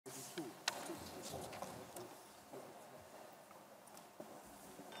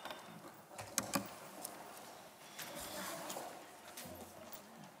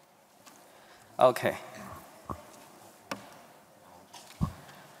Okay.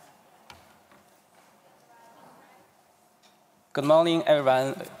 Good morning,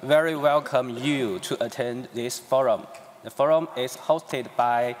 everyone. Very welcome you to attend this forum. The forum is hosted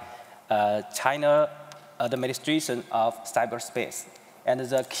by China Administration of Cyberspace. And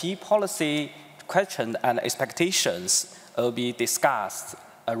the key policy questions and expectations will be discussed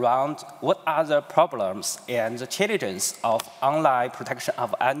around what are the problems and the challenges of online protection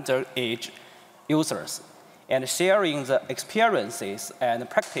of underage users, and sharing the experiences and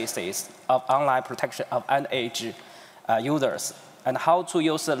practices of online protection of underage users, and how to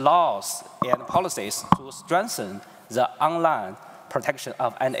use the laws and policies to strengthen the online protection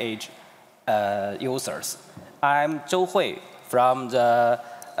of underage users. I'm Zhou Hui from the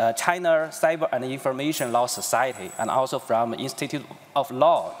China Cyber and Information Law Society, and also from Institute of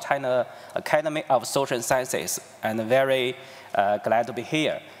Law, China Academy of Social Sciences, and very glad to be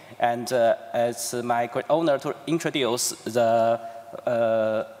here. And it's my great honor to introduce the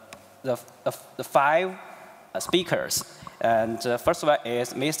 5 speakers. And first one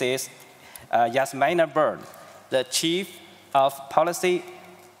is Mrs. Yasmina Byrne, the Chief of Policy,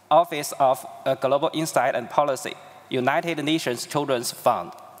 Office of Global Insight and Policy, United Nations Children's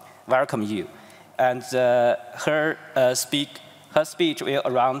Fund. Welcome you. And her speech will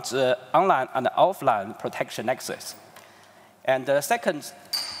around online and offline protection nexus. And the second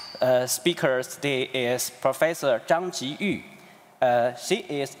speaker today is Professor Zhang Jiyu. She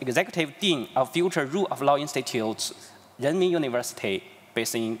is Executive Dean of Future Rule of Law Institute, Renmin University,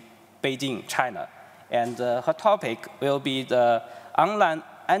 based in Beijing, China. And her topic will be the online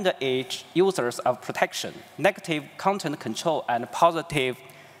underage users of protection, negative content control, and positive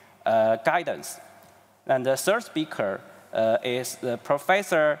guidance. And the third speaker is the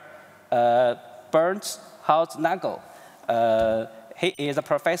Professor Bernd Hausnagel. He is a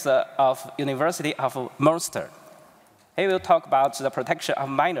professor of University of Münster. He will talk about the protection of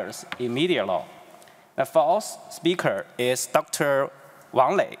minors in media law. The fourth speaker is Dr.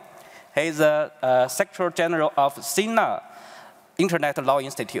 Wang Lei. He is the Secretary General of SINA Internet Law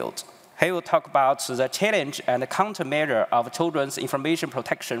Institute. He will talk about the challenge and countermeasure of children's information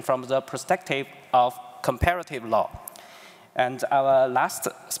protection from the perspective of comparative law. And our last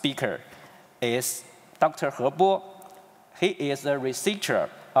speaker is Dr. He Bo. He is a researcher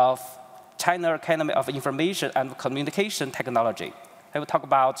of China Academy of Information and Communication Technology. He will talk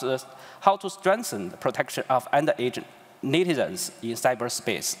about how to strengthen the protection of underage netizens in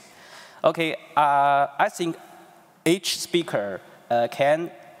cyberspace. Okay, I think each speaker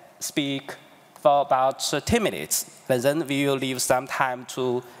can speak for about 10 minutes, but then we will leave some time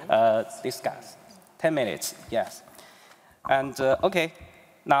to discuss. 10 minutes, yes. And okay,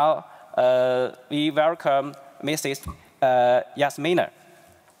 now we welcome Mrs. Yasmina.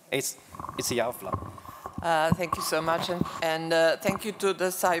 It's your floor. Thank you so much, and thank you to the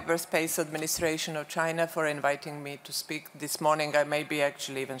Cyberspace Administration of China for inviting me to speak this morning. I may be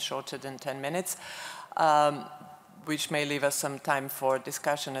actually even shorter than 10 minutes, which may leave us some time for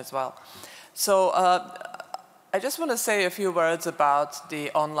discussion as well. So I just want to say a few words about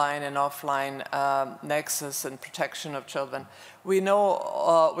the online and offline nexus and protection of children. We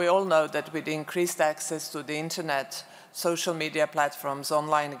all know that with increased access to the internet, social media platforms,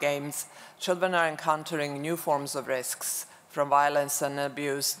 online games, children are encountering new forms of risks from violence and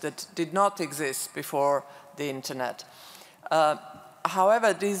abuse that did not exist before the internet.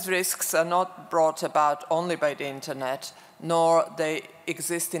 However, these risks are not brought about only by the internet, nor they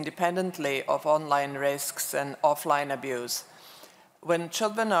exist independently of online risks and offline abuse. When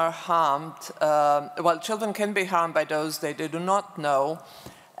children are harmed, children can be harmed by those they do not know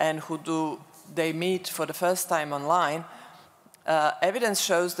and who they meet for the first time online. Evidence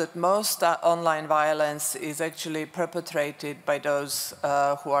shows that most online violence is actually perpetrated by those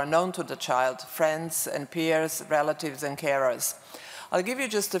who are known to the child, friends and peers, relatives and carers. I'll give you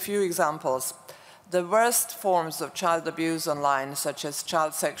just a few examples. The worst forms of child abuse online, such as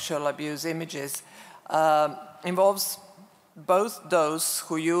child sexual abuse images, involves both those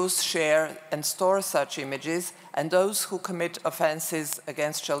who use, share and store such images and those who commit offenses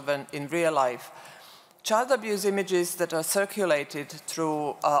against children in real life. Child abuse images that are circulated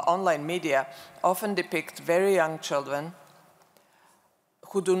through online media often depict very young children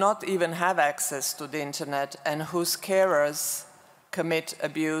who do not even have access to the internet and whose carers commit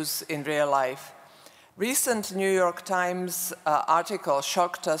abuse in real life. Recent New York Times article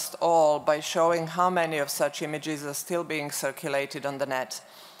shocked us all by showing how many of such images are still being circulated on the net.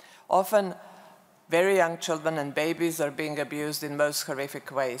 Often, very young children and babies are being abused in most horrific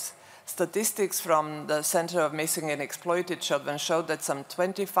ways. Statistics from the Center of Missing and Exploited Children showed that some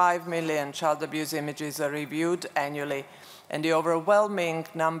 25 million child abuse images are reviewed annually, and the overwhelming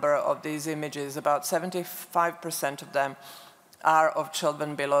number of these images, about 75% of them, are of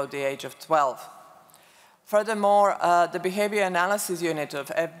children below the age of 12. Furthermore, the Behavior Analysis Unit of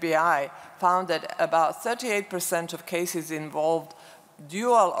FBI found that about 38% of cases involved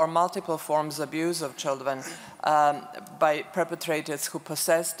dual or multiple forms of abuse of children by perpetrators who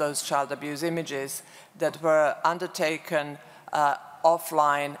possessed those child abuse images that were undertaken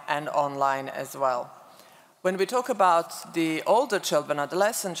offline and online as well. When we talk about the older children,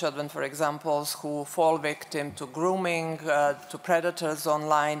 adolescent children, for example, who fall victim to grooming, to predators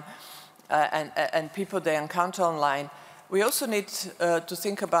online, and people they encounter online, we also need to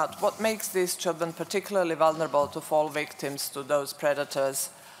think about what makes these children particularly vulnerable to fall victims to those predators,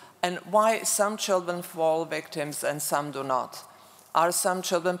 and why some children fall victims and some do not. Are some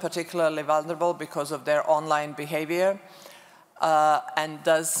children particularly vulnerable because of their online behavior? And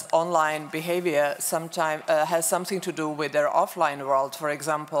does online behavior sometimes has something to do with their offline world? For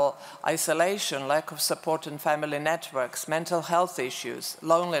example, isolation, lack of support in family networks, mental health issues,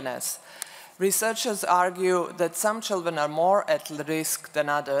 loneliness. Researchers argue that some children are more at risk than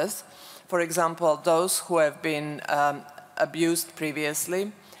others. For example, those who have been abused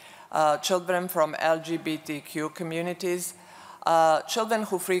previously, children from LGBTQ communities, children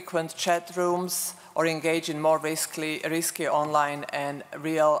who frequent chat rooms or engage in more risky online and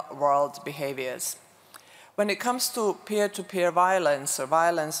real-world behaviors. When it comes to peer-to-peer violence or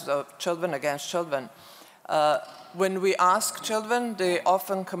violence of children against children, when we ask children, they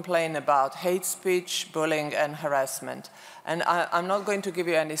often complain about hate speech, bullying, and harassment. And I'm not going to give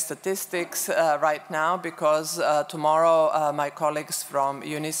you any statistics right now because tomorrow my colleagues from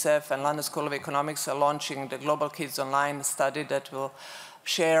UNICEF and London School of Economics are launching the Global Kids Online study that will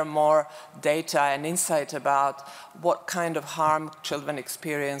share more data and insight about what kind of harm children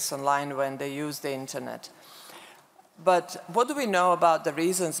experience online when they use the internet. But what do we know about the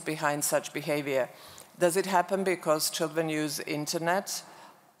reasons behind such behavior? Does it happen because children use internet,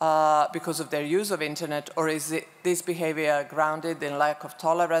 because of their use of internet, or is this behavior grounded in lack of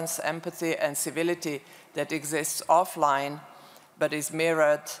tolerance, empathy, and civility that exists offline but is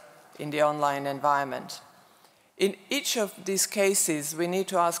mirrored in the online environment? In each of these cases, we need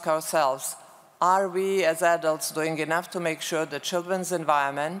to ask ourselves, are we as adults doing enough to make sure the children's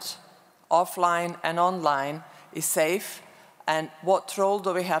environment, offline and online, is safe? And what role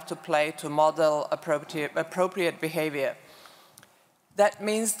do we have to play to model appropriate behavior? That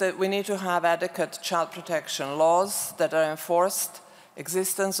means that we need to have adequate child protection laws that are enforced,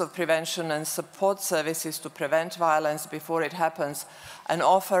 existence of prevention and support services to prevent violence before it happens, and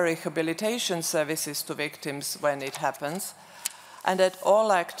offer rehabilitation services to victims when it happens, and that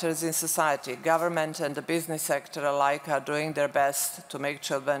all actors in society, government and the business sector alike, are doing their best to make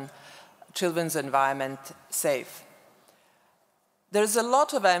children's environment safe. There's a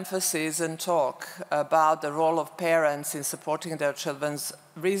lot of emphasis and talk about the role of parents in supporting their children's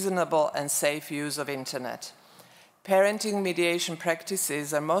reasonable and safe use of internet. Parenting mediation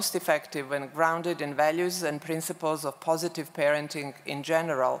practices are most effective when grounded in values and principles of positive parenting in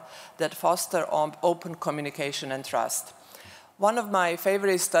general that foster open communication and trust. One of my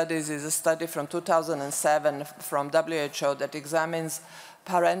favorite studies is a study from 2007 from WHO that examines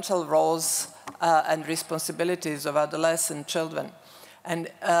parental roles and responsibilities of adolescent children.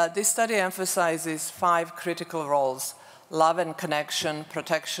 And this study emphasizes 5 critical roles: love and connection,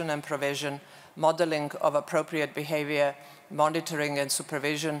 protection and provision, modeling of appropriate behavior, monitoring and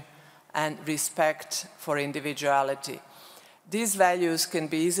supervision, and respect for individuality. These values can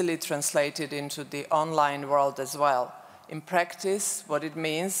be easily translated into the online world as well. In practice, what it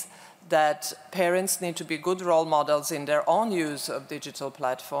means that parents need to be good role models in their own use of digital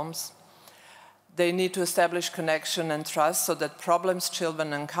platforms. They need to establish connection and trust so that problems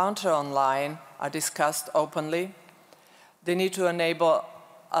children encounter online are discussed openly. They need to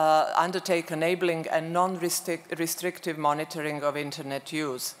undertake enabling and non-restrictive monitoring of internet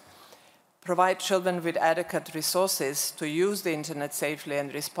use. Provide children with adequate resources to use the internet safely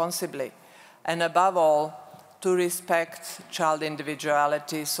and responsibly. And above all, to respect child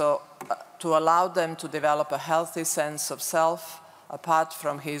individuality, so to allow them to develop a healthy sense of self apart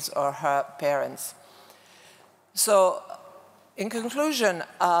from his or her parents. So, in conclusion,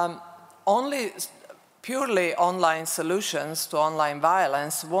 only purely online solutions to online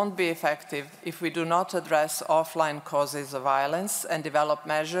violence won't be effective if we do not address offline causes of violence and develop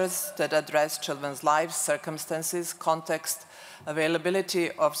measures that address children's lives, circumstances, context, availability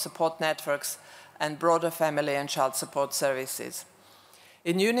of support networks, and broader family and child support services.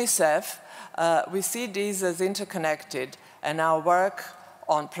 In UNICEF, we see these as interconnected, and our work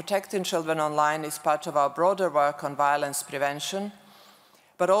on protecting children online is part of our broader work on violence prevention,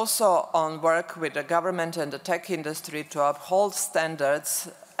 but also on work with the government and the tech industry to uphold standards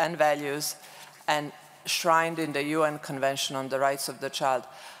and values enshrined in the UN Convention on the Rights of the Child.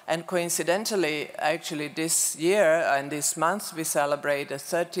 And coincidentally, actually this year and this month, we celebrate the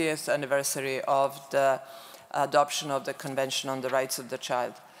 30th anniversary of the adoption of the Convention on the Rights of the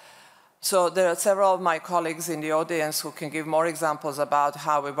Child. So there are several of my colleagues in the audience who can give more examples about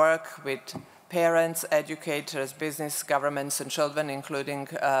how we work with parents, educators, business, governments, and children, including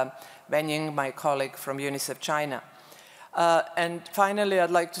Wen Ying, my colleague from UNICEF China. And finally,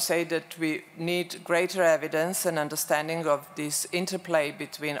 I'd like to say that we need greater evidence and understanding of this interplay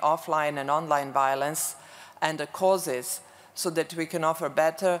between offline and online violence and the causes, so that we can offer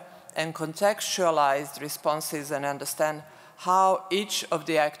better and contextualized responses and understand how each of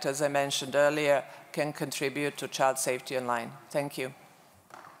the actors I mentioned earlier can contribute to child safety online. Thank you.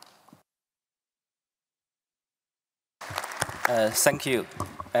 Thank you.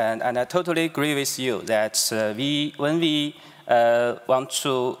 And I totally agree with you that when we want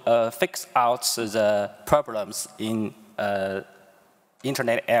to fix out the problems in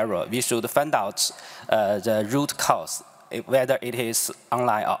internet era, we should find out the root cause, whether it is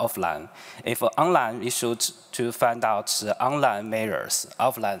online or offline. If online, we should to find out the online measures.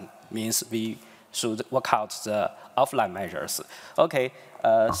 Offline means we should work out the offline measures. Okay,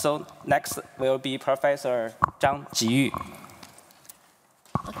 so next will be Professor Zhang Jiyu.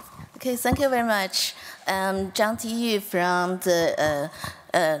 Okay, thank you very much. I'm Zhang Jiyu from the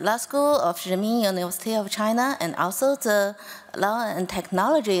Law School of Renmin University of China and also the Law and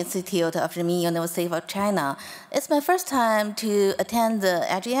Technology Institute of Renmin University of China. It's my first time to attend the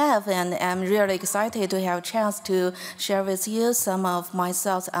IGF, and I'm really excited to have a chance to share with you some of my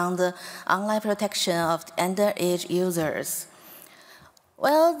thoughts on the online protection of underage users.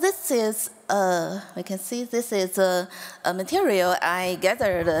 Well, this is, we can see this is a material I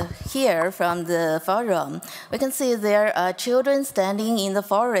gathered here from the forum. We can see there are children standing in the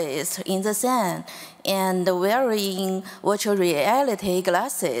forest, in the sand, and wearing virtual reality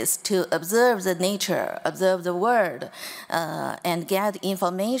glasses to observe the nature, observe the world, and get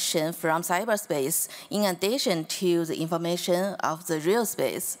information from cyberspace in addition to the information of the real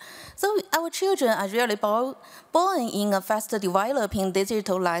space. So our children are really born in a fast developing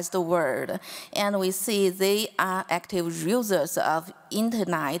digitalized world, and we see they are active users of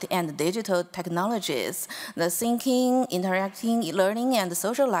internet and digital technologies, the thinking, interacting, learning, and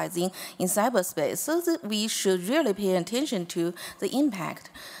socializing in cyberspace, so that we should really pay attention to the impact.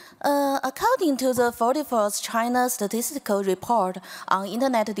 According to the 44th China Statistical Report on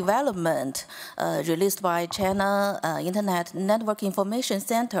Internet Development, released by China Internet Network Information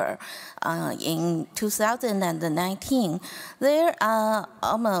Center in 2019, there are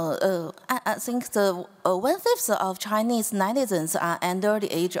almost, I think the 1/5 of Chinese netizens are under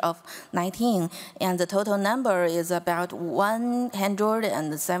the age of 19, and the total number is about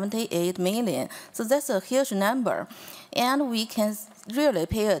 178 million. So that's a huge number. And we can really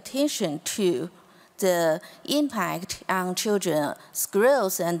pay attention to the impact on children's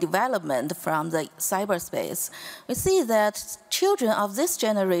growth and development from the cyberspace. We see that children of this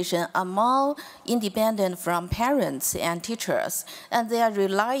generation are more independent from parents and teachers, and they are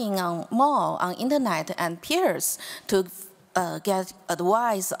relying more on internet and peers to get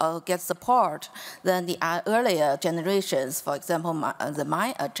advice or get support than the earlier generations, for example,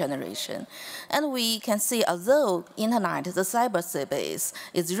 my generation. And we can see, although internet, the cyberspace,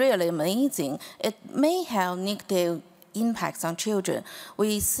 is really amazing, it may have negative impacts on children.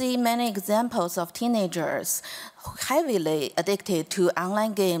 We see many examples of teenagers heavily addicted to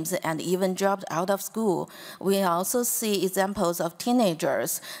online games and even dropped out of school. We also see examples of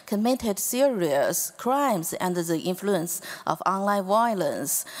teenagers committed serious crimes under the influence of online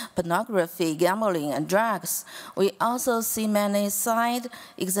violence, pornography, gambling, and drugs. We also see many side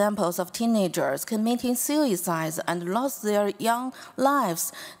examples of teenagers committing suicides and lost their young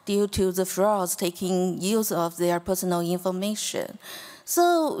lives due to the frauds taking use of their personal information.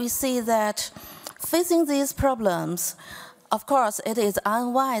 So we see that facing these problems, of course, it is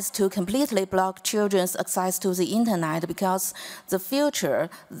unwise to completely block children's access to the internet, because the future,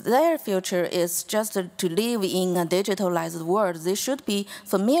 their future is just to live in a digitalized world. They should be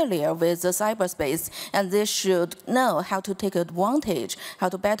familiar with the cyberspace, and they should know how to take advantage, how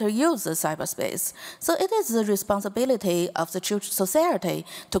to better use the cyberspace. So it is the responsibility of the society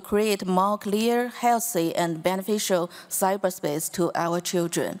to create more clear, healthy, and beneficial cyberspace to our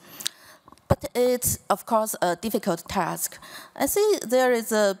children. But it's, of course, a difficult task. I see there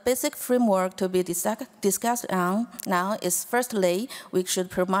is a basic framework to be discussed on now. Is firstly, we should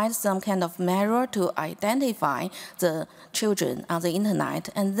provide some kind of measure to identify the children on the internet.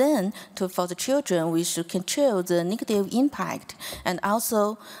 And then, for the children, we should control the negative impact and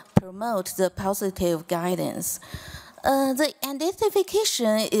also promote the positive guidance. The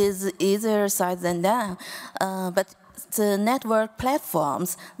identification is easier said than done, but the network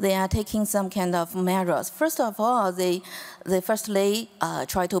platforms, they are taking some kind of measures. First of all, they firstly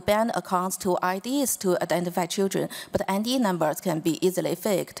try to ban accounts to IDs to identify children, but ID numbers can be easily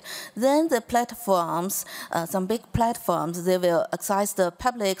faked. Then the platforms, some big platforms, they will access the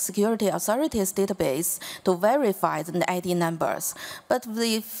public security authorities database to verify the ID numbers. But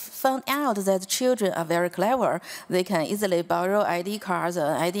they found out that children are very clever. They can easily borrow ID cards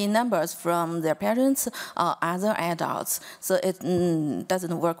or ID numbers from their parents or other adults. So it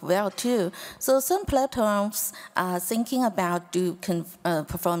doesn't work well too. So some platforms are thinking about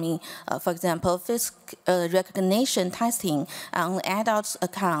performing, for example, face recognition testing on adults'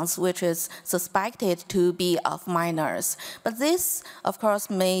 accounts, which is suspected to be of minors. But this, of course,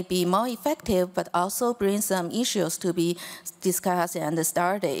 may be more effective, but also brings some issues to be discussed and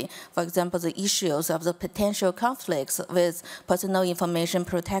studied. For example, the issues of the potential conflicts with personal information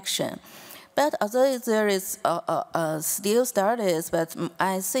protection. But although there is still studies, but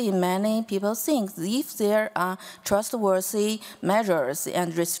I see many people think if there are trustworthy measures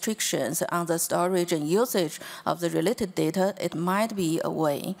and restrictions on the storage and usage of the related data, it might be a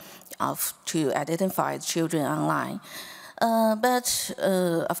way to identify children online. But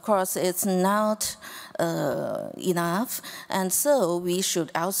of course, it's not enough, and so we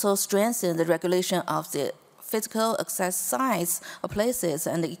should also strengthen the regulation of the physical access sites of places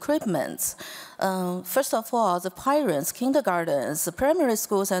and equipment. First of all, the parents, kindergartens, primary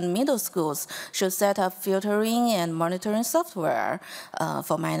schools, and middle schools should set up filtering and monitoring software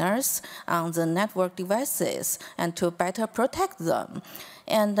for minors on the network devices and to better protect them.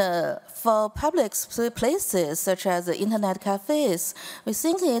 And for public places, such as the internet cafes, we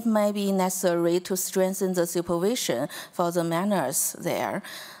think it may be necessary to strengthen the supervision for the minors there.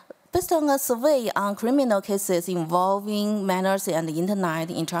 Based on a survey on criminal cases involving minors and the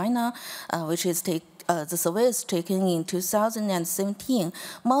internet in China, which is the survey is taken in 2017,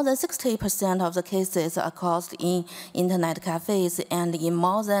 more than 60% of the cases are caused in internet cafes, and in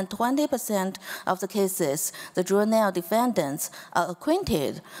more than 20% of the cases, the juvenile defendants are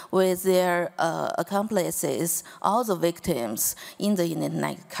acquainted with their accomplices, all the victims in the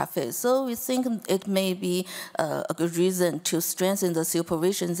internet cafe. So we think it may be a good reason to strengthen the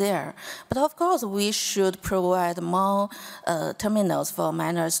supervision there. But of course, we should provide more terminals for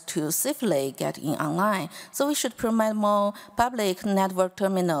minors to safely get in online. So we should promote more public network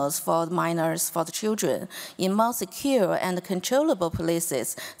terminals for minors, for the children, in more secure and controllable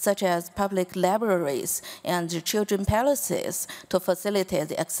places, such as public libraries and children palaces, to facilitate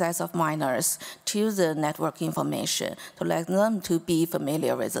the access of minors to the network information, to let them to be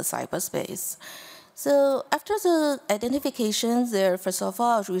familiar with the cyberspace. So after the identification there, first of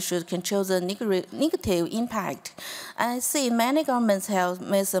all, we should control the negative impact. I see many governments have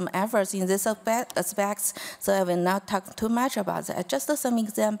made some efforts in this aspects, so I will not talk too much about that. Just some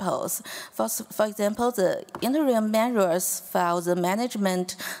examples. For example, the interim measures for the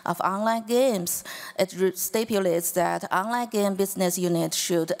management of online games. It stipulates that online game business units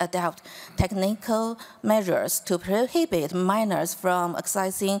should adopt technical measures to prohibit minors from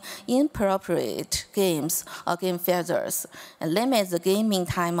accessing inappropriate games or game features, and limit the gaming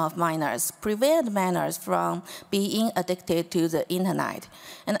time of minors, prevent minors from being addicted to the internet.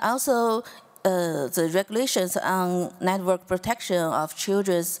 And also, the regulations on network protection of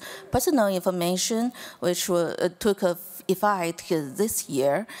children's personal information, which took effect this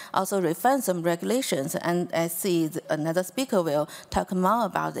year, also refined some regulations, and I see another speaker will talk more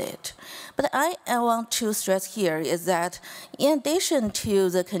about it. But I want to stress here is that in addition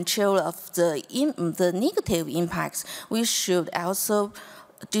to the control of the negative impacts, we should also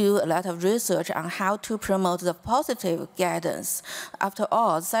do a lot of research on how to promote the positive guidance. After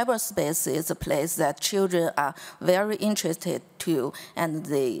all, cyberspace is a place that children are very interested to, and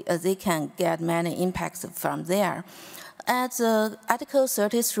they can get many impacts from there. As Article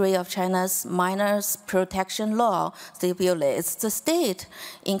 33 of China's Minors Protection Law stipulates, the state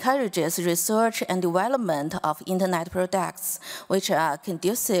encourages research and development of internet products which are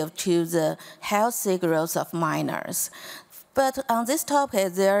conducive to the healthy growth of minors. But on this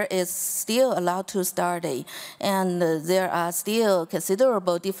topic, there is still a lot to study, and there are still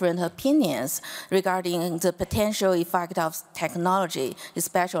considerable different opinions regarding the potential effect of technology,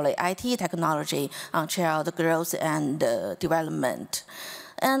 especially IT technology, on child growth and development.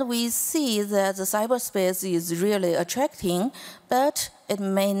 And we see that the cyberspace is really attracting, but it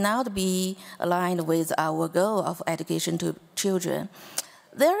may not be aligned with our goal of education to children.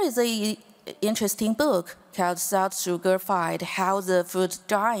 There is an interesting book called Salt Sugar Fight, How the Food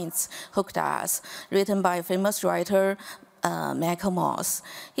Giants Hooked Us, written by famous writer Michael Moss.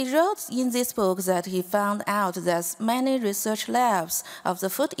 He wrote in this book that he found out that many research labs of the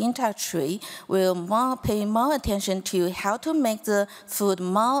food industry will pay more attention to how to make the food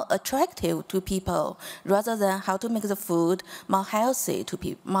more attractive to people rather than how to make the food more healthy to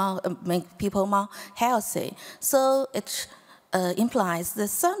make people more healthy. So it implies that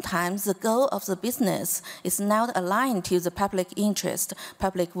sometimes the goal of the business is not aligned to the public interest,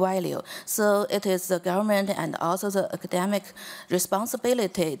 public value. So it is the government and also the academic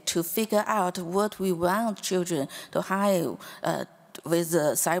responsibility to figure out what we want children to have with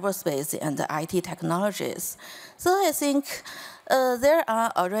the cyberspace and the IT technologies. So I think there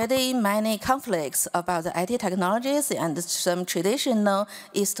are already many conflicts about the IT technologies and some traditional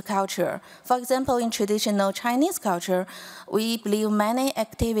East culture. For example, in traditional Chinese culture, we believe many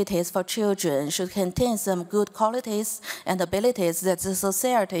activities for children should contain some good qualities and abilities that the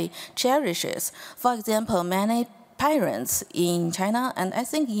society cherishes. For example, many parents in China, and I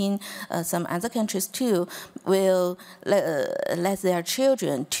think in some other countries too, will let their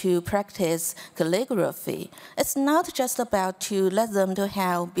children to practice calligraphy. It's not just about to let them to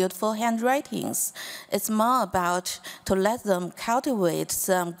have beautiful handwritings. It's more about to let them cultivate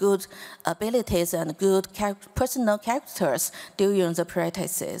some good abilities and good personal characters during the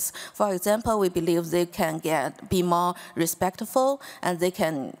practices. For example, we believe they can be more respectful, and they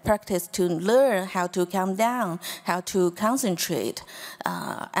can practice to learn how to calm down, how to concentrate,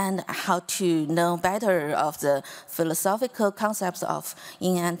 and how to know better of the philosophical concepts of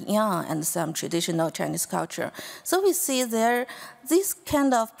yin and yang and some traditional Chinese culture. So we see there, these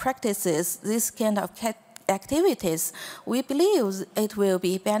kind of practices, this kind of activities, we believe it will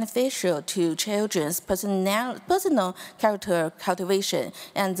be beneficial to children's personal character cultivation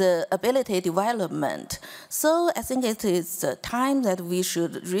and the ability development. So I think it is the time that we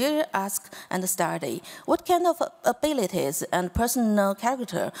should really ask and study what kind of abilities and personal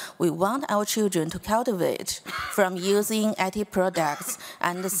character we want our children to cultivate from using IT products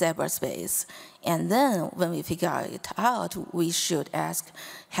and the cyberspace. And then when we figure it out, we should ask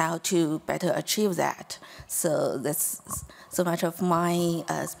how to better achieve that. So that's so much of my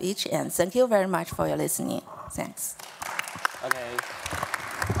speech, and thank you very much for your listening. Thanks. Okay.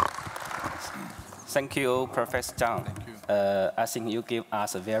 Thank you, Professor Zhang. Thank you. I think you give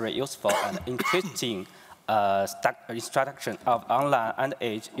us a very useful and interesting introduction of online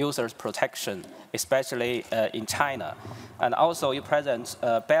underage users protection, especially in China. And also you present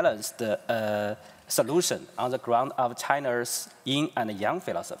a balanced solution on the ground of China's yin and yang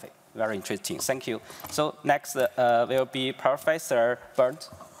philosophy. Very interesting, thank you. So next will be Professor Bernd.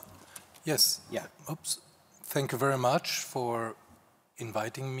 Yes, yeah. Oops. Thank you very much for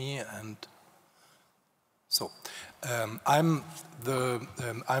inviting me. And so I'm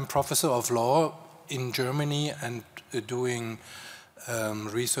professor of law in Germany and doing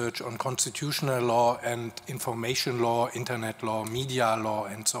research on constitutional law and information law, internet law, media law,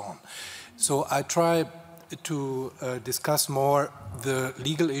 and so on. So I try to discuss more the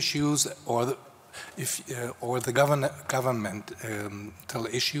legal issues or the governmental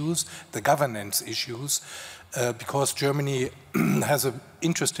issues, the governance issues, because Germany has an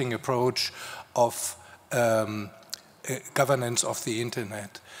interesting approach of governance of the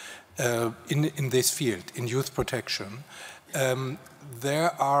internet. In this field, in youth protection,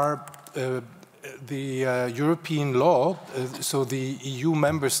 there are the European law, so the EU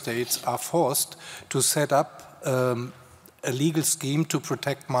member states are forced to set up a legal scheme to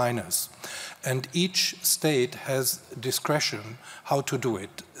protect minors. And each state has discretion how to do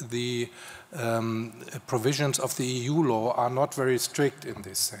it. The provisions of the EU law are not very strict in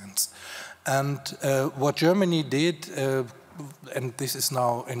this sense. And what Germany did, and this is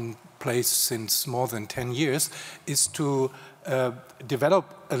now in place since more than 10 years, is to develop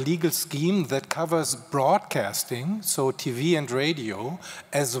a legal scheme that covers broadcasting, so TV and radio,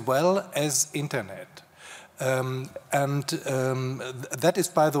 as well as internet. That is,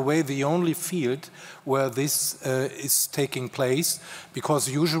 by the way, the only field where this is taking place, because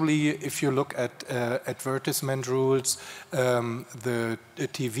usually if you look at advertisement rules, the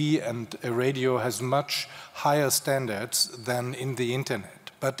TV and radio has much higher standards than in the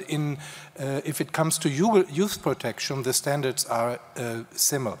internet. But if it comes to youth protection, the standards are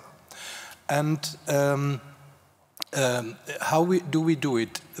similar. And how do we do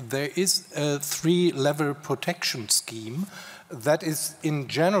it? There is a 3-level protection scheme that is in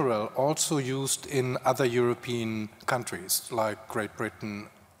general also used in other European countries like Great Britain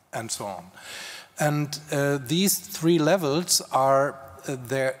and so on. And these 3 levels are,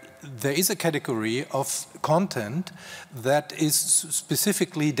 there is a category of content that is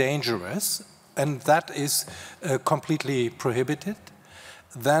specifically dangerous, and that is completely prohibited.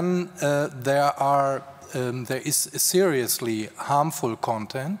 Then there is seriously harmful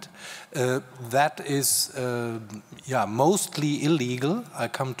content that is mostly illegal. I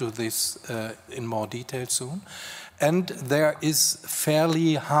come to this in more detail soon. And there is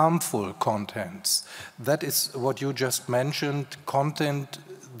fairly harmful contents. That is what you just mentioned, content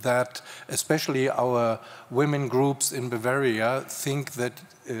that especially our women groups in Bavaria think that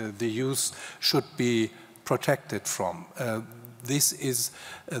the youth should be protected from. This is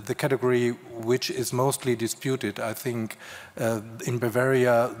the category which is mostly disputed. I think in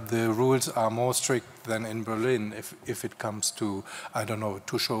Bavaria the rules are more strict than in Berlin if it comes to, I don't know,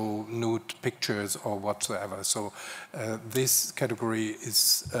 to show nude pictures or whatsoever. So this category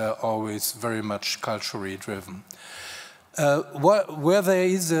is always very much culturally driven. Where there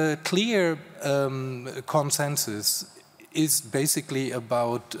is a clear consensus is basically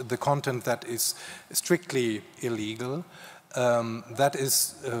about the content that is strictly illegal. That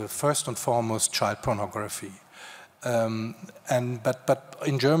is first and foremost child pornography. But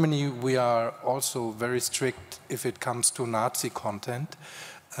in Germany we are also very strict if it comes to Nazi content.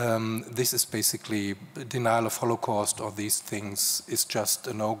 This is basically denial of Holocaust or these things is just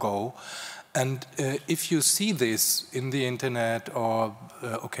a no-go. And if you see this in the internet or,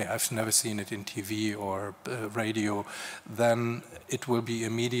 okay, I've never seen it in TV or radio, then it will be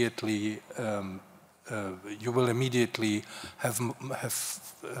immediately you will immediately have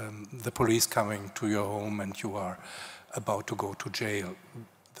the police coming to your home and you are about to go to jail.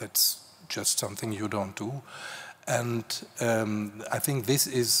 That's just something you don't do. And I think this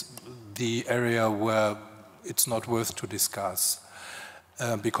is the area where it's not worth to discuss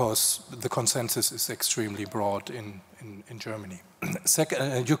because the consensus is extremely broad in Germany.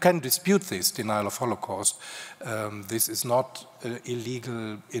 Second, you can dispute this denial of Holocaust. This is not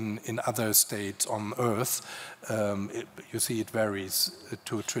illegal in other states on earth. You see it varies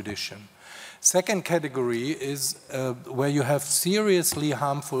to tradition. Second category is where you have seriously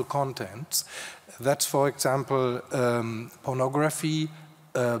harmful contents. That's, for example, pornography,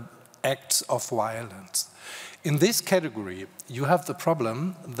 acts of violence. In this category, you have the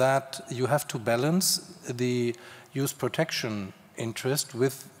problem that you have to balance the youth protection interest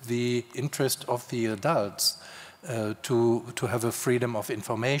with the interest of the adults to have a freedom of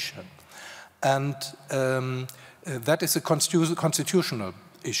information. And that is a constitutional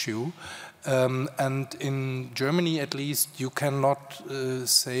issue. And in Germany, at least, you cannot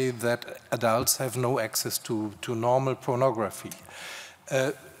say that adults have no access to normal pornography.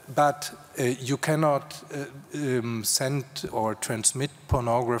 But you cannot send or transmit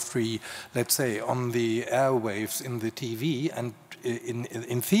pornography, let's say, on the airwaves in the TV, and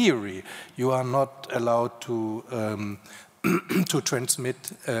in theory, you are not allowed to to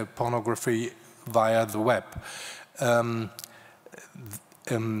transmit pornography via the web.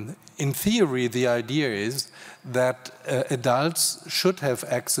 In theory, the idea is that adults should have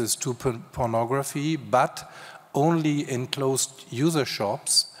access to pornography, but only in closed user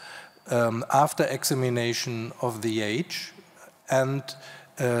shops after examination of the age and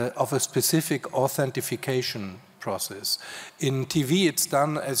of a specific authentication process. In TV, it's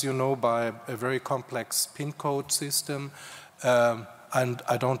done, as you know, by a very complex PIN code system. And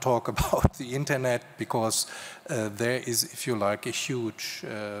I don't talk about the internet because there is, if you like, a huge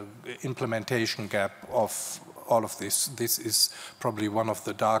implementation gap of all of this. This is probably one of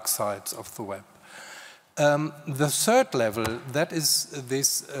the dark sides of the web. The third level, that is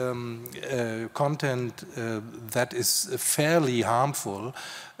this content that is fairly harmful,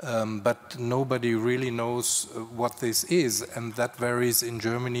 but nobody really knows what this is, and that varies in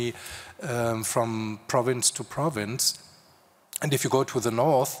Germany from province to province. And if you go to the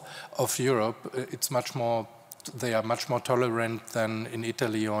north of Europe, it's much more, they are much more tolerant than in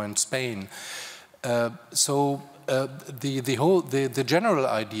Italy or in Spain. So the general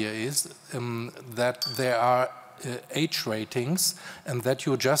idea is that there are age ratings and that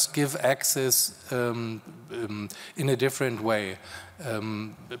you just give access in a different way.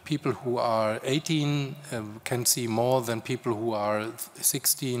 People who are 18 can see more than people who are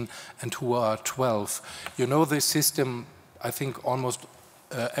 16 and who are 12. You know this system, I think, almost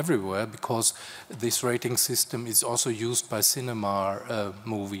everywhere, because this rating system is also used by cinema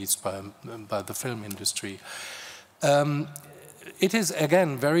movies, by the film industry. It is,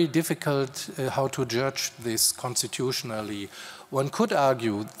 again, very difficult how to judge this constitutionally. One could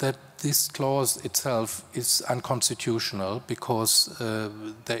argue that this clause itself is unconstitutional because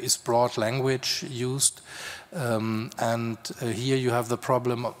there is broad language used, and here you have the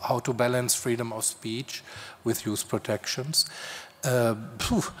problem of how to balance freedom of speech with youth protections.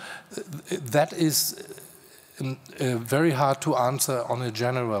 That is very hard to answer on a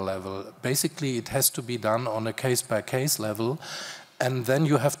general level. Basically, it has to be done on a case-by-case level, and then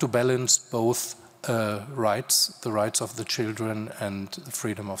you have to balance both rights, the rights of the children and the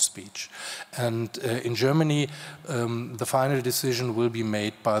freedom of speech. And in Germany, the final decision will be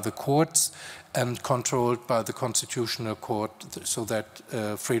made by the courts and controlled by the Constitutional Court, so that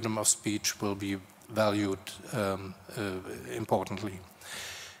freedom of speech will be valued importantly.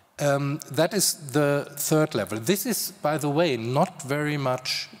 That is the third level. This is, by the way, not very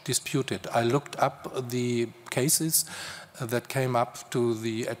much disputed. I looked up the cases that came up to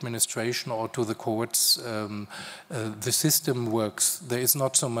the administration or to the courts. The system works. There is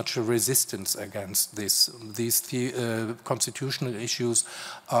not so much a resistance against this. These constitutional issues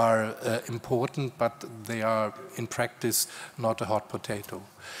are important, but they are in practice not a hot potato.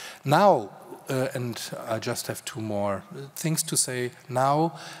 Now, and I just have two more things to say.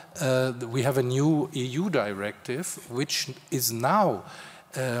 Now we have a new EU directive which is now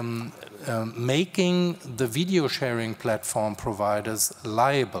making the video sharing platform providers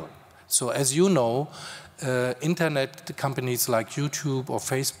liable. So as you know, internet companies like YouTube or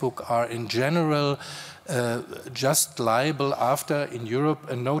Facebook are in general just liable after, in Europe,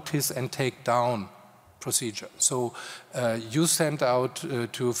 a notice and take down procedure. So you send out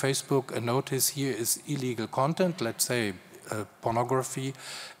to Facebook a notice, here is illegal content, let's say pornography.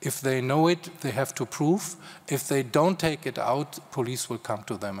 If they know it, they have to prove. If they don't take it out, police will come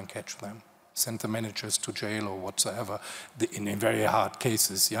to them and catch them, send the managers to jail or whatsoever, in very hard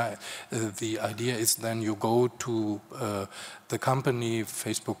cases. Yeah, the idea is then you go to the company,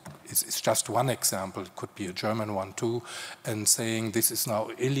 Facebook is just one example, it could be a German one too, and saying this is now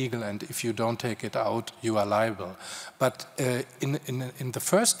illegal and if you don't take it out, you are liable. But in the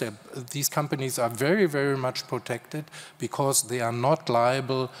first step, these companies are very, very much protected because they are not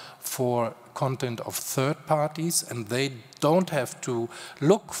liable for content of third parties and they don't have to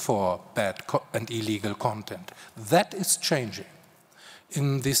look for bad and illegal content. That is changing.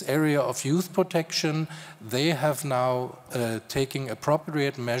 In this area of youth protection, they have now taken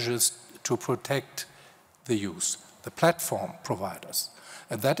appropriate measures to protect the youth, the platform providers.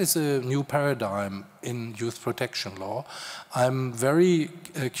 And that is a new paradigm in youth protection law. I'm very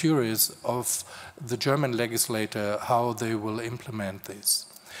curious of the German legislator, how they will implement this.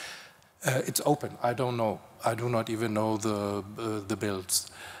 It's open, I don't know. I do not even know the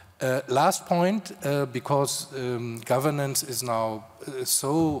bills. Last point, because governance is now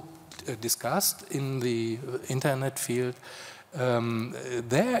so discussed in the internet field,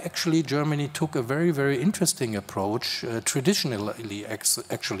 there actually Germany took a very, very interesting approach. Traditionally,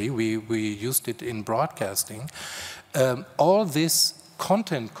 actually, we used it in broadcasting. All this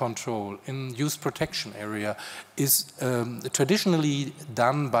content control in youth protection area is traditionally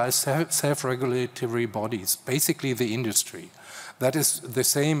done by self-regulatory bodies, basically the industry. That is the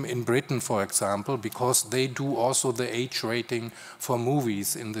same in Britain, for example, because they do also the age rating for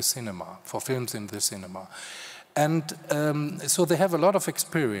movies in the cinema, for films in the cinema. And so they have a lot of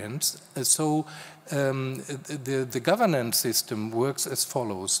experience. So the governance system works as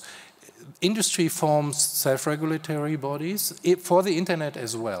follows. Industry forms self-regulatory bodies for the internet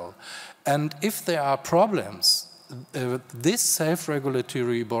as well. And if there are problems, this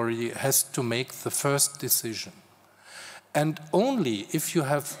self-regulatory body has to make the first decision. And only if you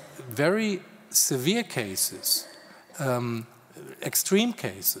have very severe cases, extreme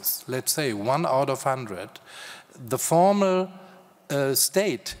cases, let's say 1 out of 100, the formal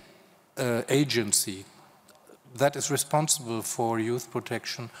state agency that is responsible for youth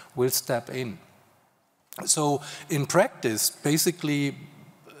protection will step in. So in practice, basically,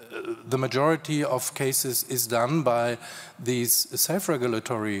 the majority of cases is done by these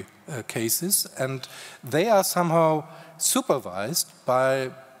self-regulatory cases, and they are somehow supervised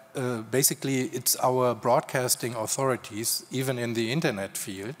by basically it's our broadcasting authorities, even in the internet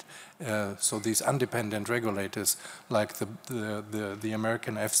field, so these independent regulators like the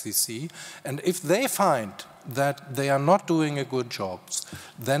American FCC, and if they find that they are not doing a good job,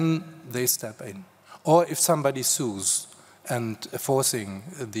 then they step in. Or if somebody sues and forcing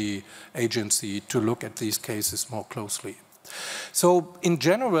the agency to look at these cases more closely. So in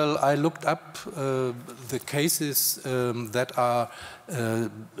general, I looked up the cases that are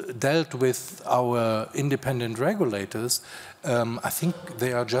dealt with our independent regulators. I think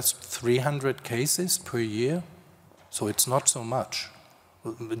there are just 300 cases per year, so it's not so much.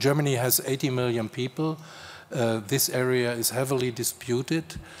 Germany has 80 million people. This area is heavily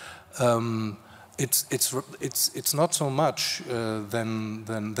disputed. It's not so much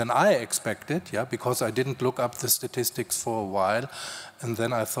than I expected, yeah, because I didn't look up the statistics for a while, and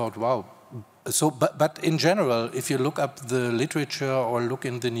then I thought, wow. So, but in general, if you look up the literature or look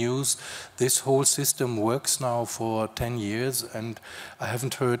in the news, this whole system works now for 10 years, and I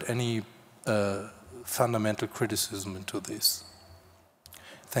haven't heard any fundamental criticism into this.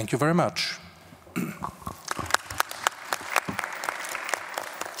 Thank you very much.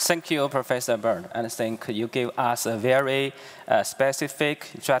 Thank you, Professor Bird. And I think you gave us a very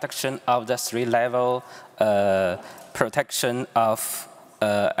specific introduction of the three-level protection of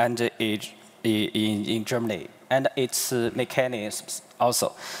underage in Germany and its mechanisms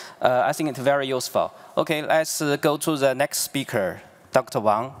also. I think it's very useful. Okay, let's go to the next speaker, Dr.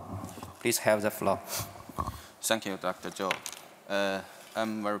 Wang. Please have the floor. Thank you, Dr. Zhou.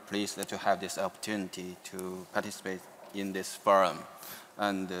 I'm very pleased to have this opportunity to participate in this forum.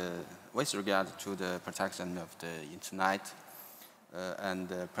 And with regard to the protection of the internet and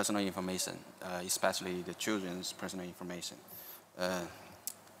personal information, especially the children's personal information,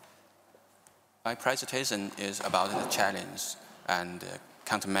 my presentation is about the challenge and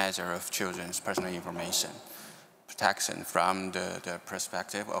countermeasure of children's personal information protection from the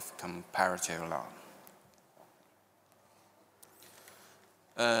perspective of comparative law.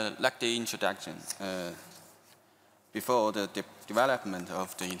 Like the introduction, before the development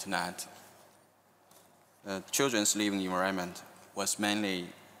of the internet, children's living environment was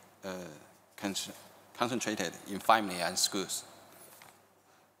mainly concentrated in family and schools.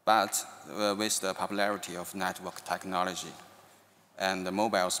 But with the popularity of network technology and the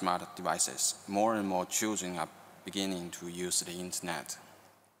mobile smart devices, more and more children are beginning to use the internet.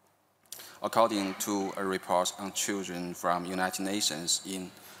 According to a report on children from United Nations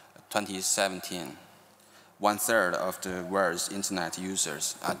in 2017, 1/3 of the world's internet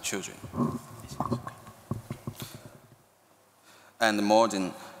users are children. And more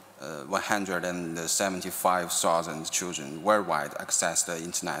than 175,000 children worldwide access the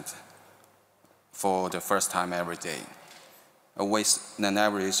internet for the first time every day, with an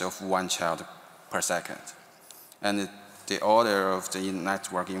average of 1 child per second. And the order of the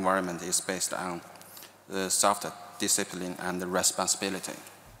network environment is based on the soft discipline and the responsibility.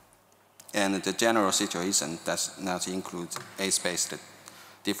 And the general situation does not include age-based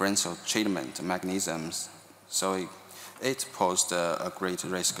differential treatment mechanisms, so it posed a great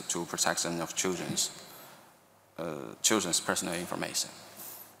risk to protection of children's personal information.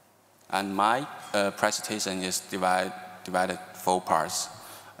 And my presentation is divided 4 parts.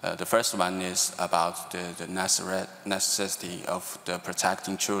 The first one is about the necessity of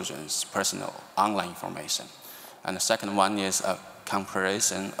protecting children's personal online information. And the second one is a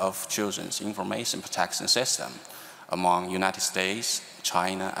comparison of children's information protection system among United States,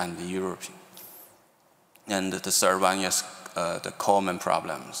 China, and Europe. And the third one is the common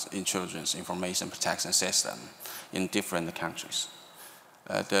problems in children's information protection system in different countries.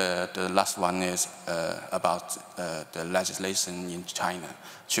 The last one is about the legislation in China,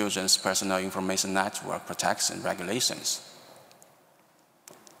 Children's Personal Information Network Protection Regulations.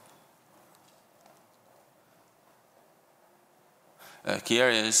 Here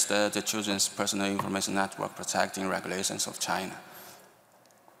is the Children's Personal Information Network Protecting Regulations of China.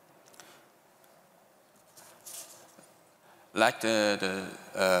 Like the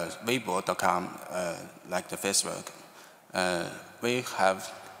Weibo.com, like the Facebook, we have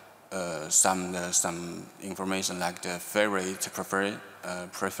some information like the favorite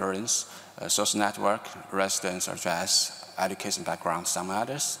preference, social network, residence address, education background, some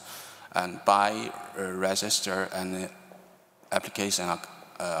others, and buy, register, and application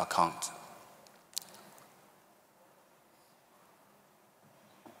account.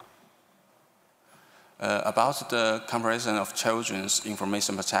 About the comparison of children's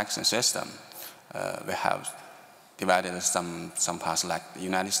information protection system, we have divided some parts like the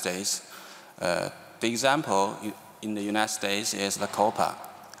United States. The example in the United States is the COPA,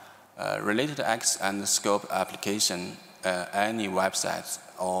 Related acts and scope application, any websites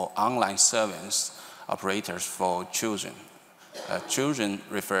or online service operators for children. Children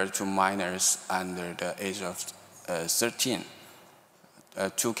refer to minors under the age of 13.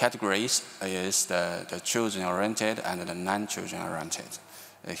 Two categories is the children-oriented and the non-children-oriented.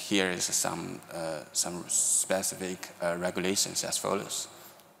 Here is some specific regulations as follows.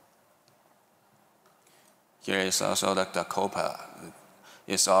 Here is also the COPA.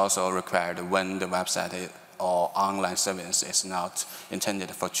 It's also required when the website or online service is not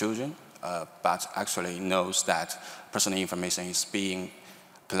intended for children, but actually knows that personal information is being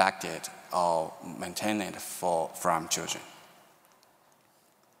collected or maintained from children.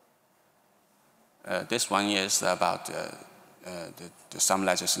 This one is about some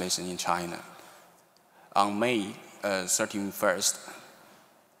legislation in China. On May 31st,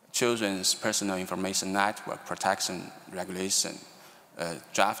 Children's Personal Information Network Protection Regulation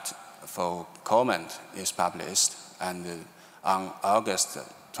draft for comment is published, and on August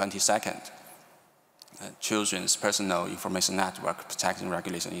 22nd, Children's Personal Information Network Protection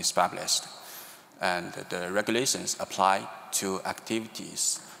Regulation is published. And the regulations apply to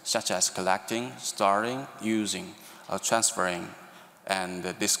activities such as collecting, storing, using, or transferring, and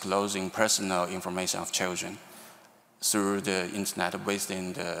disclosing personal information of children through the internet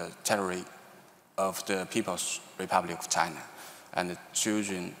within the territory of the People's Republic of China. And the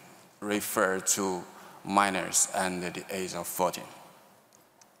children refer to minors under the age of 14.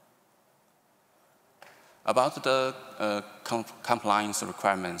 About the compliance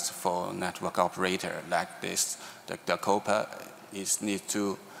requirements for network operator like this, the COPA needs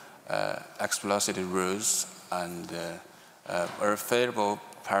to explicit rules and verifiable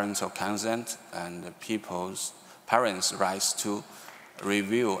parental consent and parents' rights to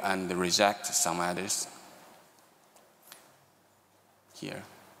review and reject some others. Here.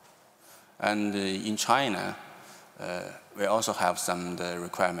 And in China, we also have some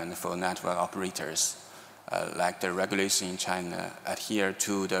requirement for network operators. Like the regulation in China adhere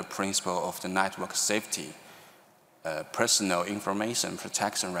to the principle of the network safety, personal information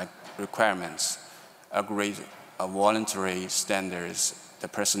protection requirements, agreed voluntary standards, the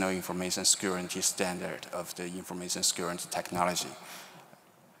personal information security standard of the information security technology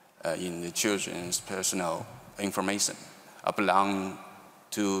in the children's personal information belong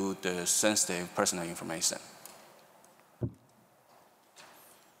to the sensitive personal information.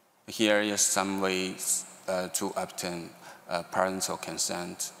 Here is some ways to obtain parental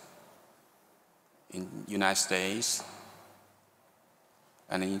consent in the United States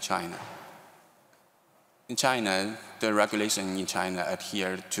and in China. In China, the regulation in China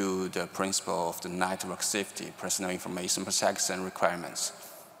adhere to the principle of the network safety, personal information protection requirements.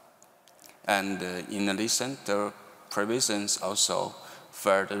 And in addition, the provisions also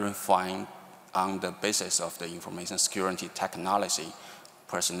further refined on the basis of the information security technology,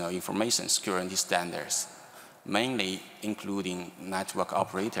 personal information security standards, mainly including network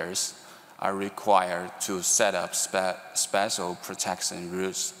operators are required to set up special protection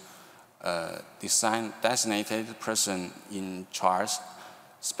rules. Designated person in charge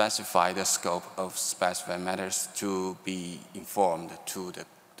specify the scope of specified matters to be informed to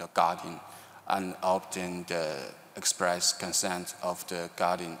the guardian and obtain the express consent of the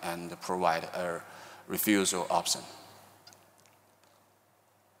guardian and provide a refusal option.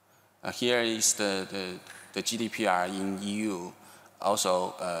 Here is the GDPR in EU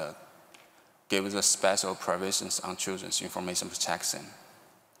also gives the special provisions on children's information protection.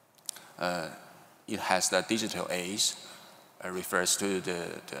 It has the digital age, refers to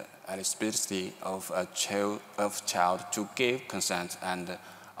the eligibility of a child to give consent and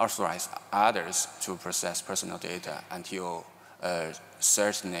authorize others to process personal data until a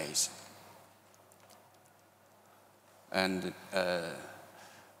certain age. And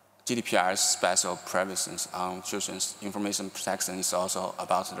GDPR's special provisions on children's information protection is also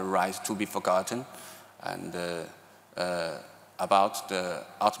about the right to be forgotten and about the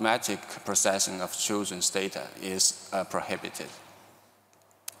automatic processing of children's data is prohibited.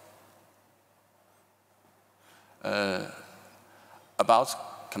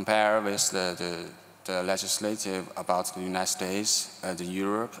 Compare with the legislative about the United States,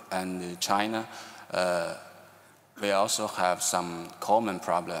 Europe, and China, we also have some common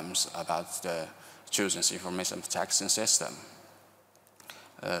problems about the children's information protection system.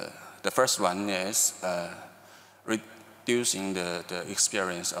 The first one is reducing the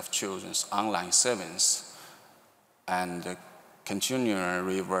experience of children's online service and continually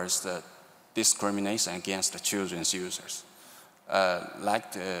reverse the discrimination against the children's users.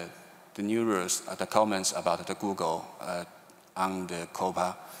 Like the new rules, the comments about the Google on the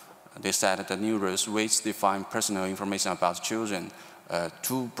COPA, They said that the new rules which define personal information about children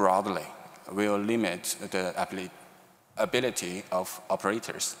too broadly will limit the ability of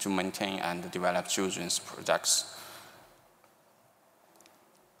operators to maintain and develop children's projects.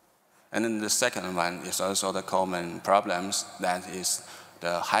 And then the second one is also the common problems, that is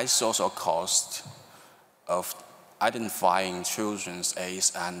the high social cost of identifying children's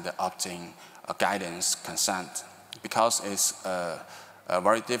age and opting guidance consent, because it's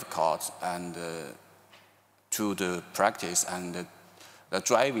very difficult and to the practice, and the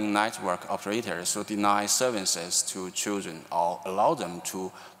driving network operators who deny services to children or allow them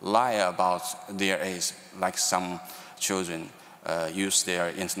to lie about their age, like some children use their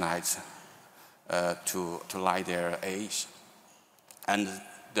internet to lie their age. And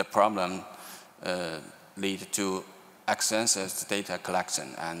the problem lead to extensive data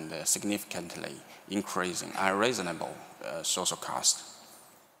collection and significantly increasing unreasonable social cost.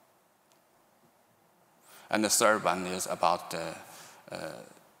 And the third one is about the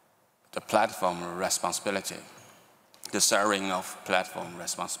platform responsibility, the sharing of platform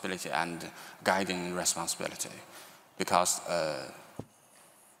responsibility and guiding responsibility, because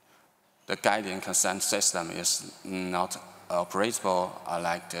the guiding consent system is not operable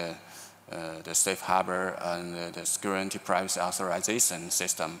like the safe harbor and the security privacy authorization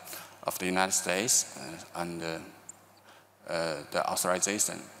system of the United States, and the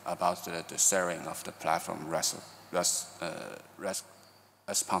authorization about the sharing of the platform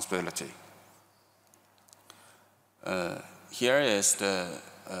responsibility. Here is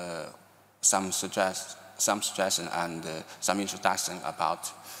some suggestion and some introduction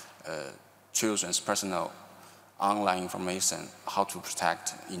about children's personal online information, how to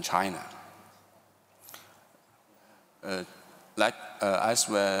protect in China. As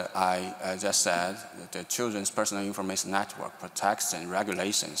I just said, the Children's Personal Information Network Protection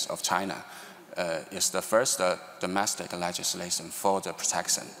Regulations of China is the first domestic legislation for the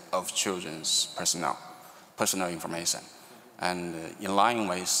protection of children's personal information. And in line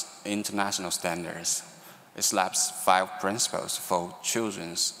with international standards, it slaps 5 principles for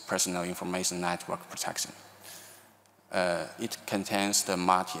children's personal information network protection. It contains the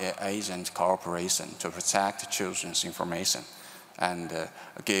multi-agent cooperation to protect children's information, and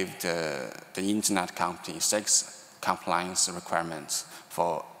give the internet company 6 compliance requirements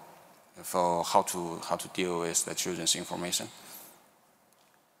for how to deal with the children's information.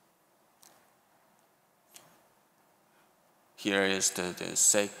 Here is the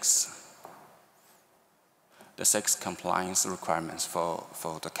 6 compliance requirements for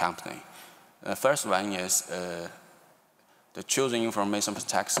the company. The first one is the Children Information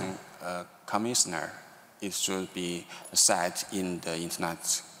Protection Commissioner. It should be set in the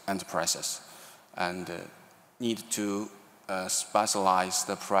internet enterprises, and need to specialize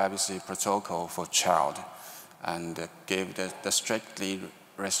the privacy protocol for child, and give the strictly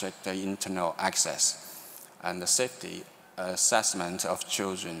restricted internal access, and the safety assessment of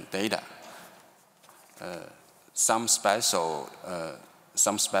children data. Some special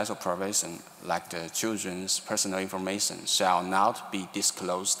provision, like the children's personal information, shall not be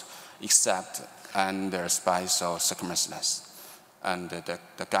disclosed except under special circumstances, and the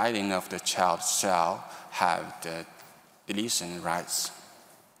guardian of the child shall have the deletion rights.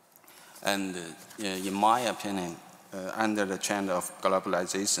 And in my opinion, under the trend of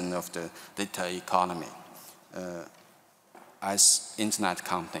globalization of the data economy, as internet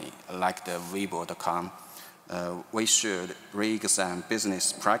company like the Weibo.com, we should re-examine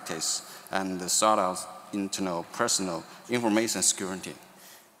business practice and sort out internal personal information security,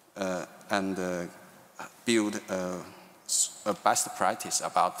 and build a best practice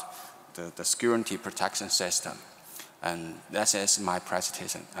about the security protection system. And that is my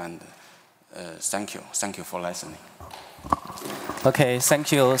presentation, and thank you for listening. Okay,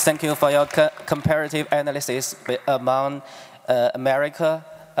 thank you for your comparative analysis among America,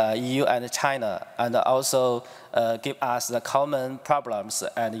 EU and China, and also give us the common problems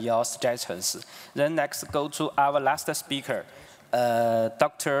and your suggestions. Then next go to our last speaker,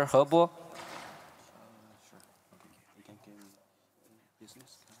 Dr. He Bo.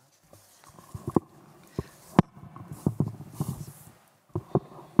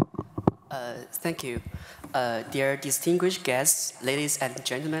 Thank you. Dear distinguished guests, ladies and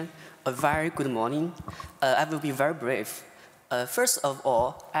gentlemen, a very good morning. I will be very brief. First of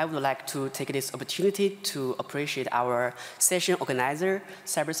all, I would like to take this opportunity to appreciate our session organizer,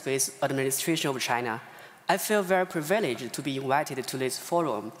 Cyberspace Administration of China. I feel very privileged to be invited to this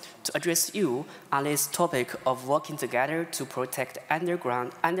forum to address you on this topic of working together to protect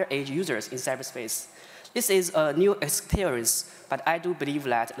underage users in cyberspace. This is a new experience, but I do believe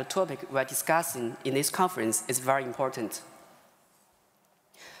that the topic we're discussing in this conference is very important.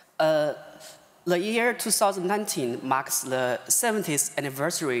 The year 2019 marks the 70th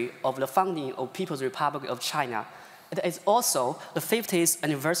anniversary of the founding of People's Republic of China. It is also the 50th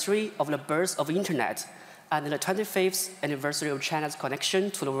anniversary of the birth of the Internet and the 25th anniversary of China's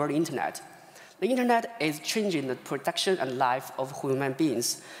connection to the world Internet. The Internet is changing the production and life of human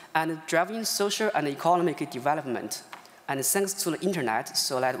beings and driving social and economic development. And thanks to the Internet,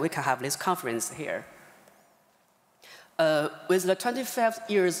 so that we can have this conference here. With the 25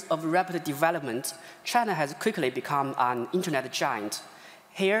 years of rapid development, China has quickly become an Internet giant.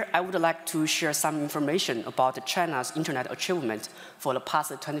 Here, I would like to share some information about China's Internet achievement for the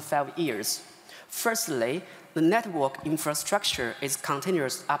past 25 years. Firstly, the network infrastructure is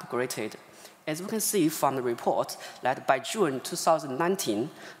continuously upgraded. As we can see from the report, that by June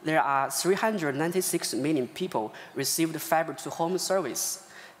 2019, there are 396 million people received fiber-to-home service,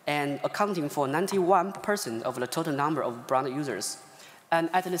 and accounting for 91% of the total number of broadband users. And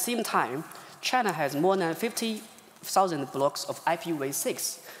at the same time, China has more than 50,000 blocks of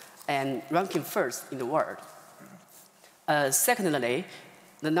IPv6 and ranking first in the world. Secondly,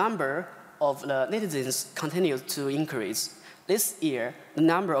 the number of the netizens continues to increase. This year, the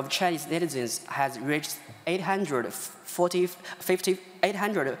number of Chinese netizens has reached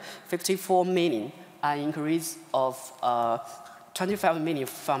 854 million, an increase of 25 million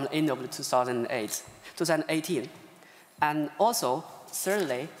from the end of 2018. And also,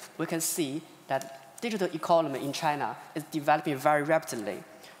 thirdly, we can see that digital economy in China is developing very rapidly.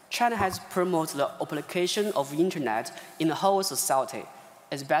 China has promoted the application of the Internet in the whole society,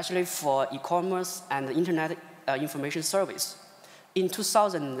 especially for e-commerce and Internet information service. In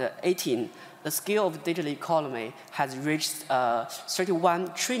 2018, the scale of digital economy has reached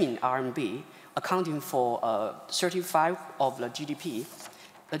 31 trillion RMB, accounting for 35% of the GDP.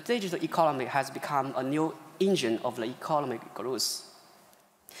 The digital economy has become a new engine of the economic growth.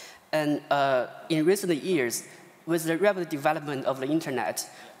 And in recent years, with the rapid development of the Internet,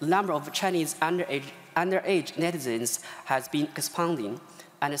 the number of Chinese underage netizens has been expanding,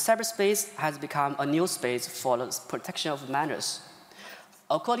 and cyberspace has become a new space for the protection of manners.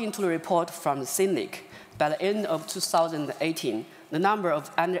 According to the report from the CNIC, by the end of 2018, the number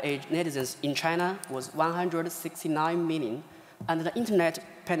of underage netizens in China was 169 million, and the Internet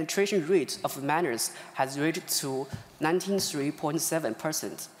penetration rate of manners has reached to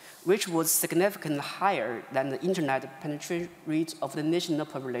 93.7%, which was significantly higher than the Internet penetration rate of the national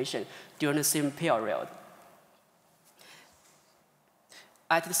population during the same period.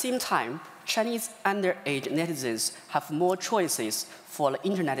 At the same time, Chinese underage netizens have more choices for the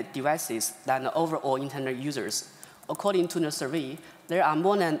Internet devices than the overall Internet users. According to the survey, there are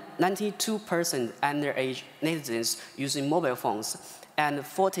more than 92% underage netizens using mobile phones and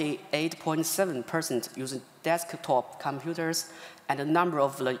 48.7% using desktop computers, and the number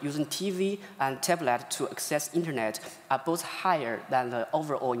of using TV and tablet to access Internet are both higher than the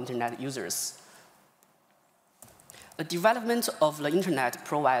overall Internet users. The development of the Internet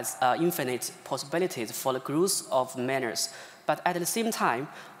provides infinite possibilities for the growth of manners, but at the same time,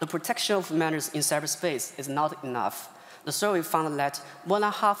 the protection of manners in cyberspace is not enough. The survey found that more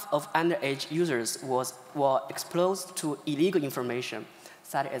than half of underage users were exposed to illegal information,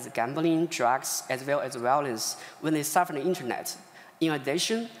 such as gambling, drugs, as well as violence, when they surf the Internet. In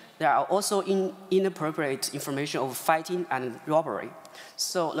addition, there are also inappropriate information of fighting and robbery.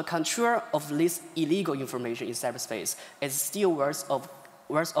 So the control of this illegal information in cyberspace is still worth of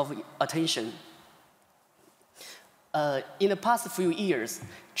attention. In the past few years,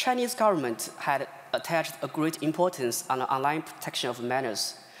 Chinese government had attached a great importance on the online protection of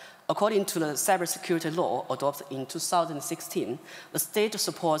manners. According to the cybersecurity law adopted in 2016, the state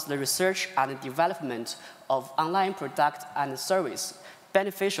supports the research and development of online product and service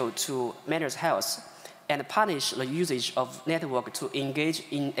beneficial to manners health, and punish the usage of network to engage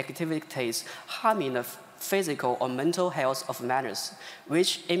in activities harming the physical or mental health of manners,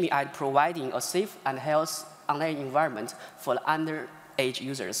 which aim at providing a safe and healthy online environment for the underage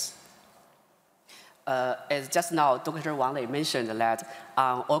users. As just now, Dr. Wang Lei mentioned that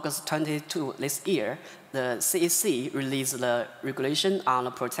on August 22 this year, the CAC released the regulation on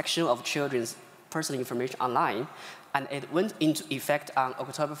the protection of children's personal information online, and it went into effect on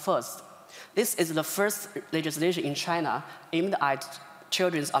October 1st. This is the first legislation in China aimed at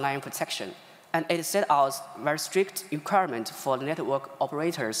children's online protection, and it set out very strict requirements for network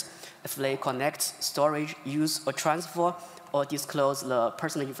operators if they connect, storage, use, or transfer, or disclose the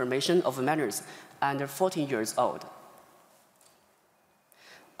personal information of minors under 14 years old.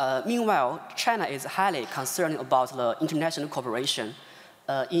 Meanwhile, China is highly concerned about the international cooperation.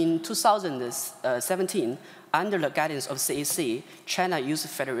 In 2017, under the guidance of CAC, China Youth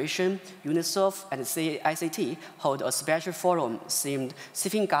Federation, UNICEF, and CICT hold a special forum themed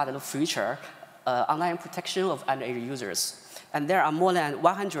Safeguard the Future, online protection of underage users. And there are more than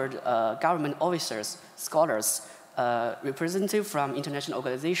 100 government officers, scholars, representatives from international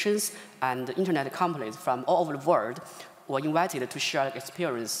organizations and internet companies from all over the world were invited to share the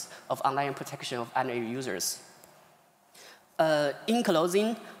experience of online protection of underage users. In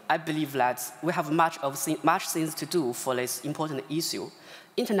closing, I believe that we have much things to do for this important issue.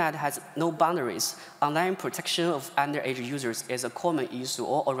 Internet has no boundaries. Online protection of underage users is a common issue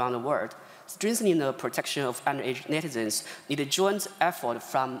all around the world. Strengthening the protection of underage netizens needs a joint effort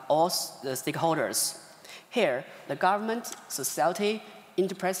from all the stakeholders. Here, the government, society,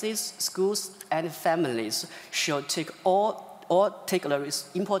 enterprises, schools, and families should take the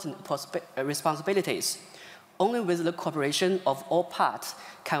important responsibilities. Only with the cooperation of all parts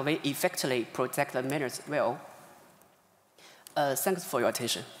can we effectively protect the minors well. Thanks for your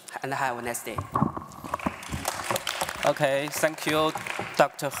attention, and have a nice day. Okay, thank you,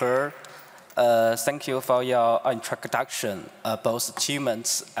 Dr. He. Thank you for your introduction, both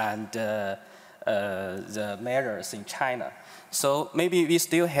achievements and the measures in China. So maybe we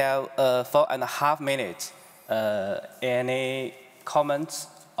still have 4.5 minutes. Any comments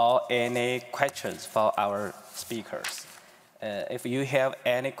or any questions for our speakers? If you have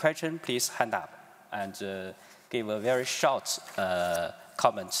any question, please hand up and give a very short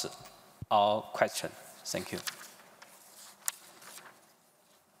comment or question. Thank you.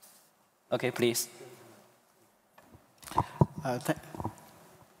 Okay, please.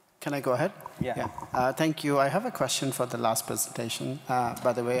 Can I go ahead? Yeah. Thank you. I have a question for the last presentation.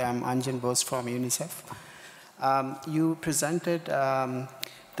 By the way, I'm Anjan Bose from UNICEF. You presented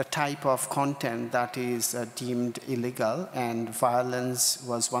the type of content that is deemed illegal, and violence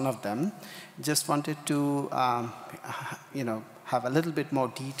was one of them. Just wanted to, have a little bit more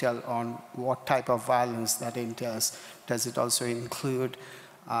detail on what type of violence that entails. Does it also include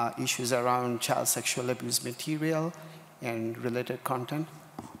issues around child sexual abuse material and related content?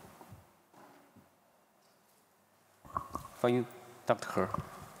 For you, Dr. He.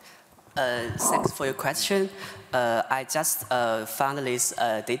 Thanks for your question. I just found this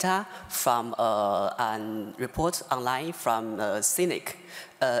data from a report online from Cynic.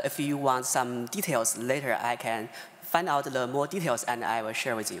 If you want some details later, I can find out the more details and I will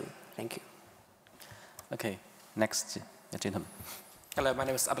share with you. Thank you. Okay, next gentleman. Hello, my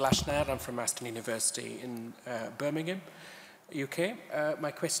name is Abhilash Nair. I'm from Aston University in Birmingham, UK.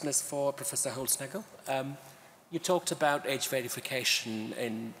 My question is for Professor Holznagel. You talked about age verification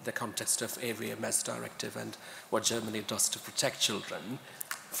in the context of AVMS directive and what Germany does to protect children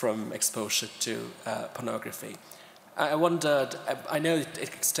from exposure to pornography. I wondered, I know it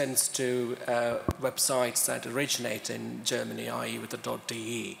extends to websites that originate in Germany, i.e. with the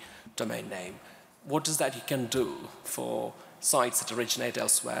 .de domain name. What does that you can do for sites that originate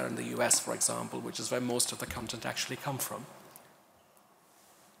elsewhere in the US, for example, which is where most of the content actually come from?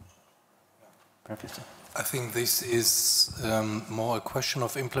 Professor. I think this is more a question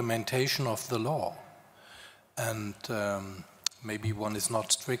of implementation of the law. And maybe one is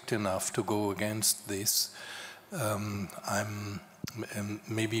not strict enough to go against this.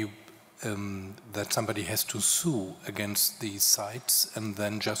 Maybe that somebody has to sue against these sites and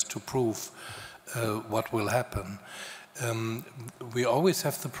then just to prove what will happen. We always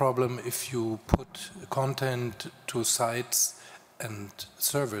have the problem if you put content to sites and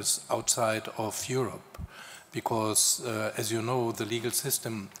servers outside of Europe, because as you know, the legal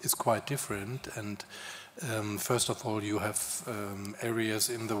system is quite different, and first of all, you have areas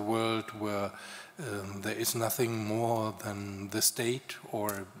in the world where there is nothing more than the state,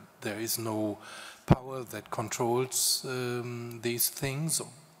 or there is no power that controls these things.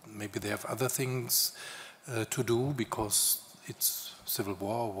 Maybe they have other things to do because it's civil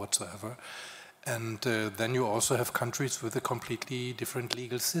war or whatsoever. And then you also have countries with a completely different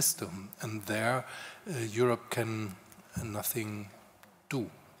legal system, and there Europe can nothing do.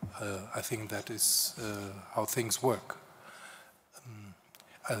 I think that is how things work.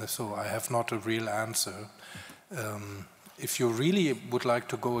 So I have not a real answer. If you really would like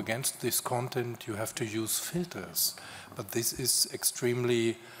to go against this content, you have to use filters, but this is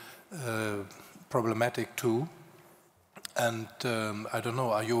extremely problematic too. And I don't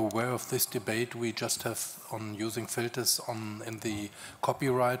know, are you aware of this debate we just have on using filters in the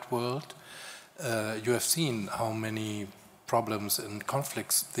copyright world? You have seen how many problems and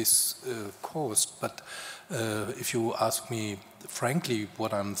conflicts this caused, but if you ask me frankly,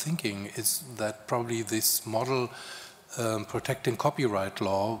 what I'm thinking is that probably this model protecting copyright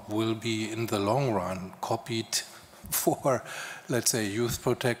law will be, in the long run, copied for, let's say, youth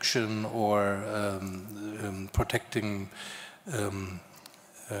protection or protecting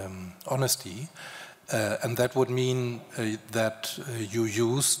honesty. And that would mean that you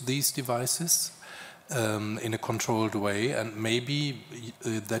use these devices in a controlled way, and maybe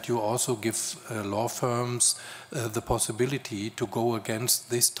that you also give law firms the possibility to go against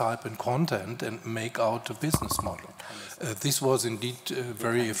this type of content and make out a business model. This was indeed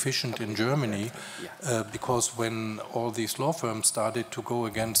very efficient in Germany because when all these law firms started to go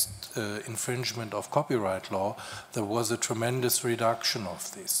against infringement of copyright law, there was a tremendous reduction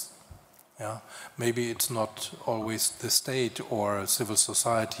of this. Yeah? Maybe it's not always the state or civil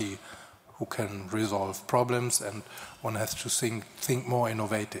society who can resolve problems, and one has to think more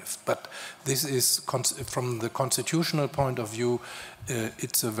innovative. But this is, from the constitutional point of view,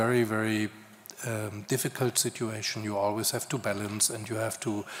 it's a very, very difficult situation. You always have to balance, and you have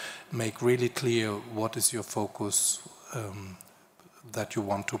to make really clear what is your focus that you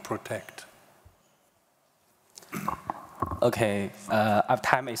want to protect. Okay, our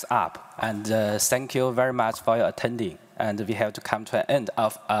time is up, and thank you very much for your attending. And we have to come to an end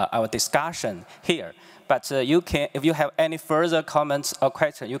of our discussion here. But you can, if you have any further comments or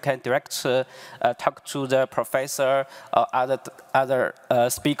questions, you can direct talk to the professor or other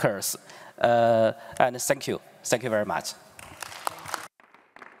speakers. And thank you very much.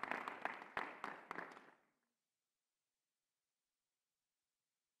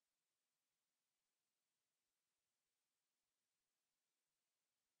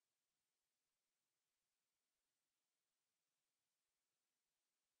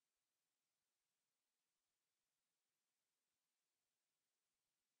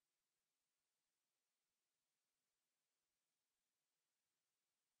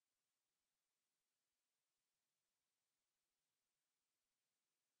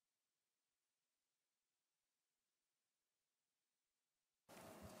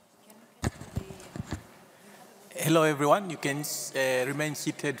 Hello, everyone. You can remain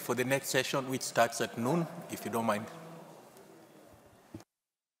seated for the next session, which starts at noon, if you don't mind.